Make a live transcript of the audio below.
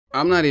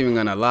I'm not even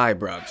gonna lie,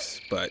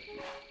 bruvs, but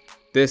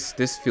this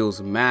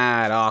feels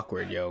mad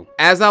awkward, yo.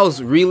 As I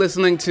was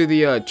re-listening to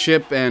the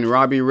Chip and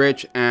Roddy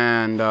Ricch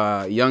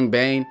and Young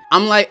Bane,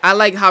 I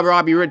like how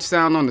Roddy Ricch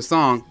sound on the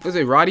song. Was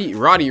it Roddy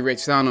Ricch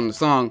sound on the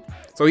song?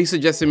 So he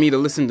suggested me to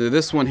listen to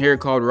this one here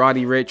called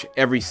Roddy Ricch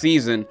Every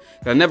Season.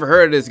 I never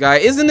heard of this guy,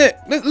 isn't it?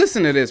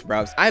 Listen to this,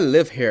 bruvs. I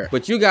live here,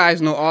 but you guys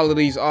know all of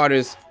these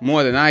artists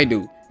more than I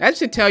do. That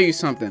should tell you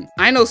something.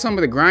 I know some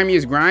of the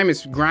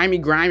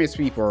grimiest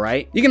people,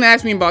 right? You can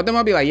ask me about them,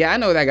 I'll be like, yeah, I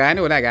know that guy, I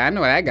know that guy, I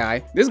know that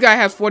guy. This guy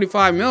has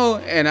 45 mil,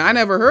 and I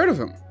never heard of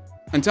him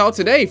until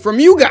today from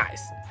you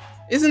guys.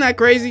 Isn't that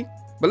crazy?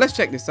 But let's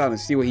check this out and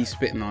see what he's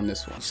spitting on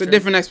this one. It's a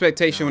different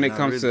expectation when it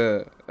comes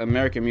to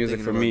American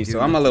music for me,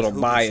 so I'm a little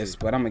biased,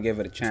 but I'm gonna give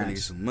it a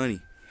chance. Some money.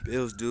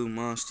 Bills due,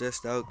 mom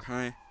stressed out,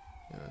 crying.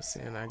 You know what I'm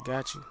saying? I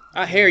got you.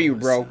 I hear you,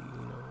 bro.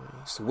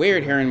 It's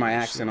weird hearing my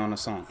accent on a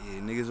song. Yeah,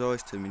 niggas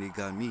always tell me they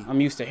got me.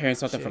 I'm used to hearing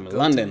something from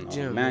London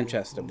or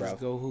Manchester, bro.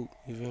 Go hoop,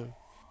 you feel me? You know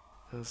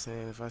what I'm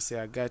saying? If I say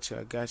I got you,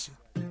 I got you.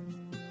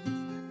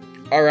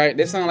 Alright,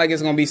 this sounds like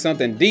it's gonna be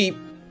something deep.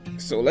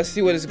 So let's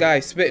see what this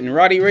guy's spitting.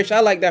 Roddy Ricch,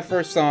 I like that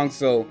first song,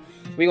 so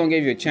we gonna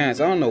give you a chance.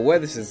 I don't know where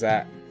this is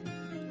at.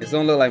 It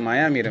don't look like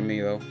Miami to me,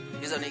 though.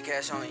 You don't need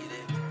cash on you,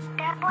 then.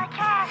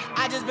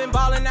 I just been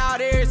balling out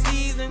every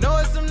season. Know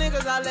it's some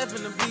niggas I left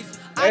in the beach.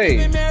 I Hey.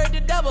 just been married to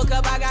double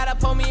cup. I gotta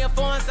pull me a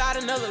 4 inside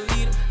another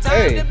liter. Time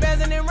Hey. the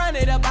best and then run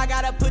it up. I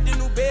gotta put the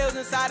new bells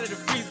inside of the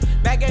freezer.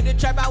 Back at the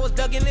trap, I was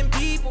ducking them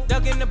people,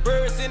 ducking the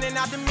birds, sending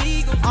out the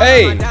meagles. All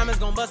Hey. of my diamonds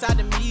gon' bust out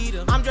the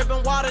meter. I'm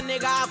dripping water,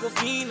 nigga,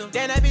 Aquafina.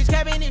 Then that bitch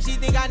Kevin if she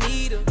think I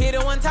need her. Hit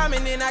her one time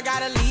and then I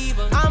gotta leave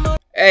her.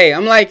 Hey,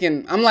 I'm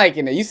liking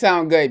it. You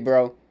sound good,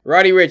 bro.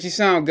 Roddy Ricch, you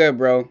sound good,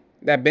 bro.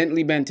 That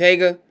Bentley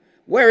Bentayga.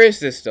 Where is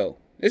this though?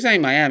 This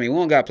ain't Miami. We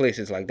don't got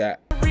places like that.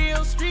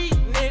 Real street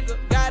nigga,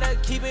 gotta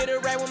keep it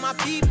right with my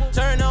people.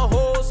 Turn the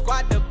whole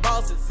squad to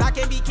bosses. I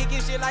can't be kicking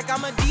shit like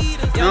I'm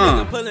Adidas.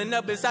 Young nigga pulling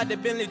up inside the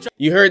Bentley truck.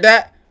 You heard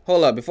that?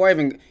 Hold up, before I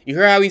even, you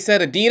heard how he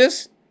said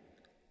Adidas?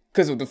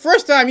 Cause the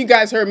first time you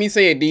guys heard me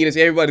say Adidas,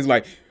 everybody's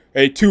like,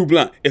 hey,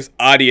 Itstooblunt, it's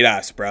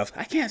Adidas, bruv.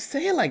 I can't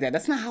say it like that.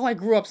 That's not how I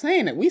grew up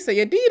saying it. We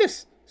say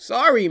Adidas.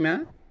 Sorry,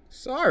 man.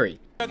 Sorry.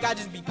 I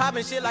just be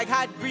popping shit like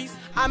hot grease.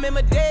 I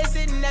remember dead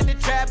sitting at the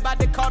trap, about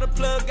to call the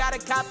plug, got a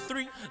cop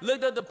 3.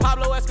 Looked up the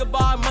Pablo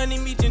Escobar, Money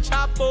Meech and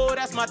Chapo,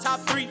 that's my top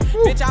 3.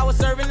 Bitch, I was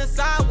serving the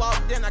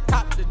sidewalk, then I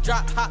copped the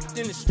drop, hopped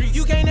in the street.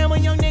 You can't name a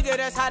young nigga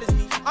that's hot as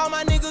me. All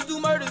my niggas do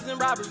murders and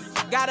robberies.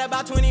 Got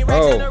about 20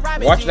 racks in the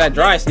rabbit. Watch that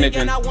dry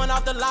snitching. I won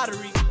off the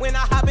lottery. When I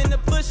hop in the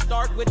push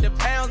start with the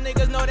pounds,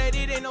 niggas know that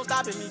it ain't no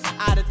stopping me.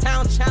 Out of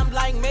town champ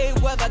like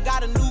Mayweather,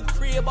 got a new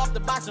crib off the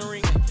boxing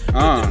ring. Put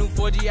the new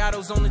 4G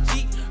autos on the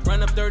Jeep.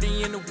 Run up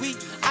 30 in a week.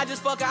 I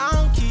just fuck I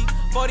don't keep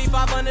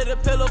 45 under the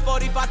pillow,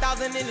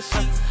 45,000 in the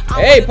sheets.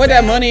 Hey, put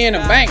that money in the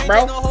bank,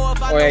 bro.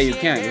 Oh yeah, you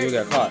can't. You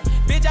got caught.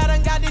 Bitch, I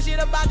done got this shit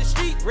about the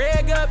street.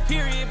 Red gut,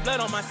 period, blood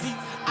on my seat.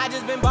 I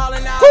just been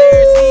balling out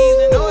every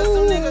season. Know it's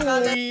some niggas I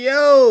left.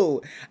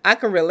 Yo, I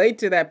can relate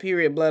to that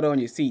period blood on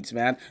your seats,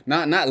 man.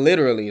 Not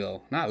literally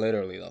though. Not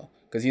literally though.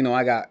 Cause you know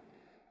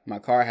my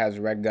car has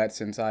red guts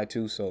inside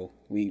too, so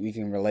we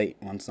can relate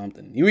on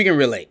something. We can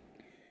relate.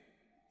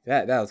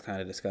 That was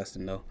kind of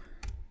disgusting though.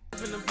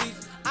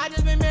 I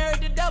just been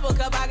married to double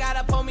cup. I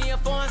gotta pull me a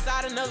 4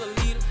 inside another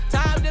liter.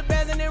 Time the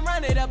best and then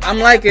run it up. I'm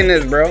liking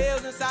this, bro.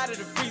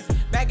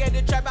 Back at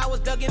the trap, I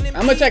was ducking them.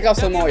 I'm gonna check out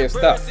some more of your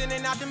stuff.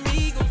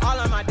 All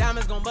of my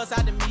diamonds gon' bust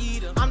out the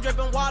meter. I'm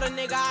dripping water,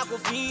 nigga,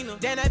 Aquafina.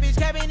 Then that bitch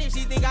Kevin if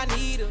she think I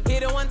need her.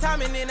 Hit her one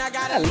time and then I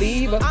gotta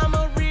leave her. I'm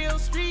a real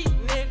street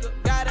nigga.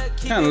 Gotta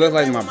keep Kinda look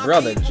like my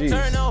brother, jeez.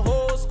 Turn the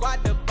whole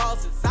squad to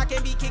bosses. I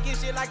can't be kicking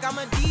shit like I'm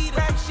Adidas.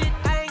 Rap shit,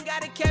 I ain't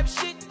gotta cap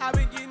shit. I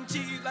been getting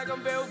cheese like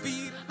I'm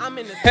Velveeta. I'm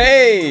in the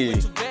hey.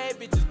 with 2 bad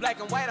bitches, black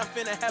and white. I'm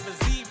finna have a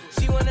zebra.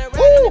 She wanna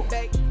ride in the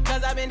back,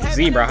 cause I been having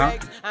zebra, huh?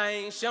 racks. I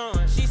ain't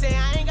showing. She say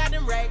I ain't got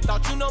them racks.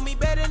 Thought you know me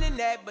better than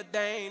that, but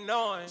they ain't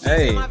knowing. She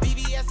say my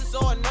VVS is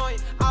so annoying.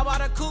 I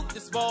bought a coupe to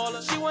spoil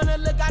her. She wanna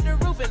look out the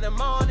roof in the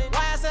morning.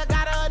 Why I said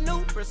got her a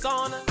new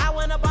persona. I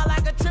went up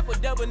like a triple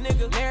double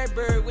nigga. Larry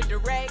Bird with the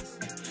racks.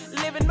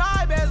 Living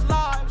my best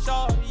life,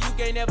 short. You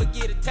can't never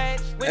get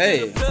attached. Went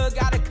to the plug,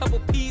 got a couple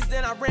P's,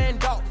 then I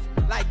ran off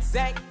like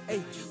Zach.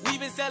 Hey, we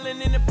been selling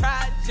in the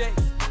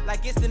projects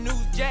like it's the new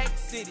Jack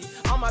City.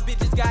 All my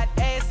bitches got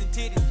ass and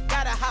titties.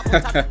 Gotta hop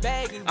on top of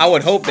bag and I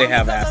would hope they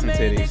have ass and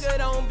titties. Nigga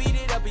don't beat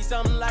it up, be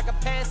something like a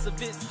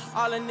pacifist.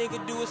 All a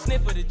nigga do is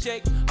sniff for the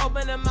check.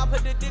 Open them up,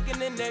 put the dick in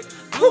the neck.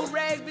 Blue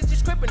rags,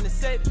 bitches crippin' the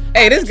set.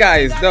 Hey, this guy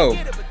is dope.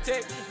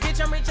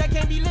 Bitch, I'm rich, I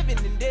can't be living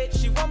in debt.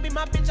 She won't be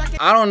my bitch, I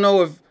can't. I don't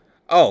know if,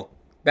 oh,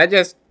 that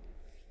just,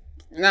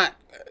 not,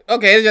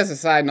 okay, it's just a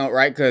side note,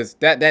 right? Because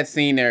that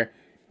scene there,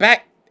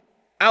 back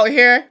out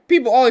here,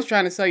 people always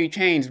trying to sell you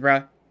chains,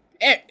 bro.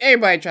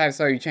 Everybody try to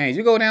sell you chains.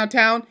 You go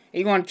downtown,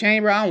 you want a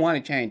chain, bro? I don't want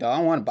a chain, dog. I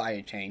don't want to buy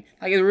your chain.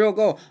 Like, it's real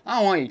gold. I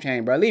don't want your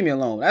chain, bro. Leave me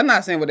alone. I'm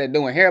not saying what they're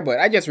doing here, but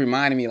I just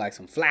reminded me like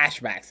some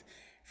flashbacks.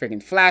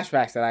 Freaking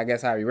flashbacks that I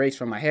guess I erased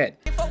from my head.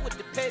 up with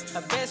the pets.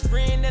 Her best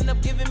friend ended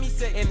up giving me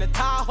set in the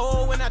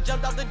Tahoe when I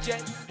jumped off the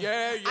jet.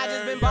 Yeah, I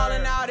just been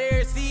balling out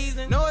every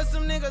season. Know it's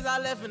some niggas I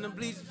left in the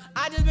bleachers.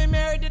 I just been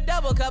married to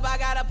double cup. I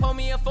gotta pour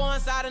me a 4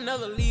 inside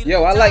another liter.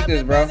 Yo, I like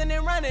this, bro. And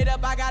run it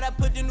up. I gotta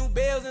put the new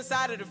bells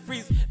inside of the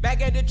freezer.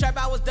 Back at the trap,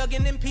 I was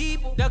ducking them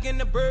people, ducking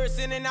the birds,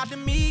 sending out the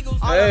Meagles.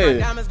 All of my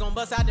diamonds gon'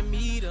 bust out the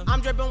meter.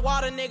 I'm dripping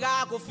water, nigga,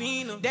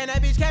 Aquafina. Then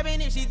that bitch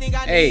cabin if she think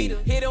I need her.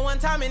 Hit her one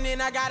time and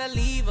then I gotta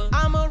leave her.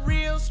 I'm a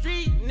real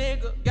street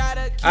nigga.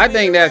 Gotta keep I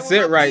think that's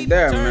it right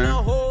there, Turn man. a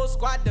whole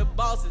squad to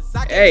bosses.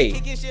 I can't be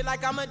kicking shit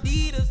like I'm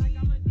Adidas.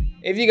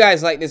 If you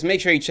guys like this, make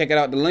sure you check it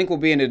out. The link will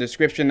be in the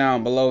description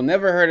down below.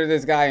 Never heard of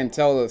this guy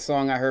until the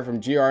song I heard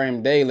from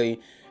GRM Daily.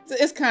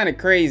 It's kind of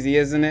crazy,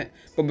 isn't it?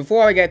 But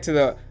before I get to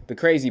the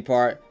crazy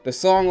part, the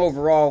song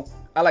overall,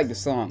 I like the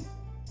song.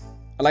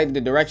 I like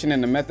the direction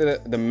and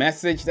the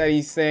message that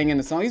he's saying in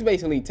the song. He's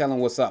basically telling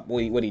what's up,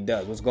 what he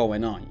does, what's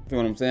going on. You feel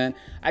what I'm saying?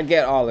 I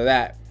get all of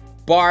that.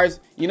 Bars,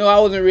 you know, I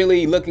wasn't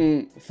really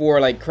looking for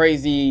like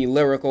crazy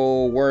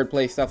lyrical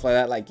wordplay stuff like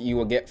that, like you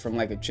will get from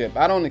like a Chip.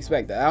 I don't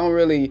expect that.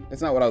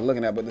 That's not what I was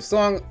looking at. But the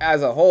song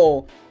as a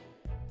whole,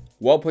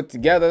 well put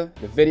together.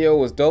 The video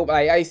was dope.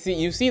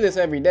 You see this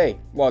every day.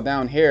 Well,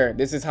 down here,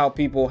 this is how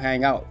people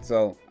hang out.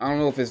 So I don't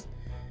know if it's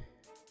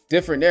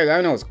different there.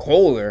 I know it's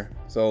colder,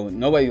 so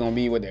nobody's gonna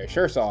be with their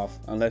shirts off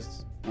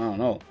unless, I don't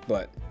know.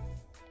 But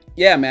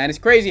yeah, man, it's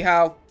crazy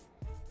how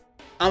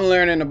I'm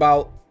learning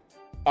about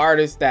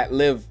artists that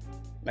live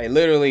like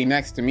literally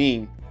next to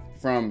me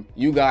from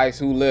you guys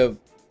who live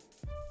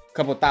a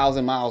couple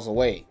thousand miles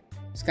away.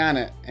 It's kind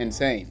of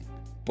insane.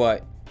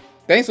 But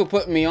thanks for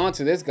putting me on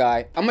to this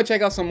guy. I'm gonna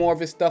check out some more of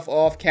his stuff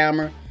off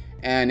camera,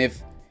 and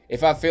if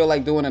I feel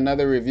like doing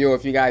another review,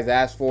 if you guys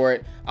ask for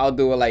it, I'll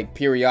do it like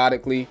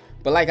periodically.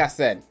 But like I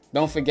said,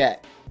 don't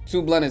forget,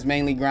 Itstooblunt is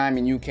mainly grime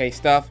and UK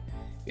stuff.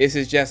 This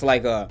is just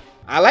like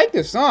I like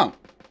this song,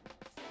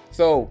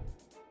 so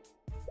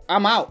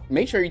I'm out.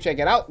 Make sure you check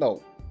it out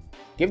though.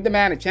 Give the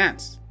man a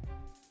chance.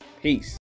 Peace.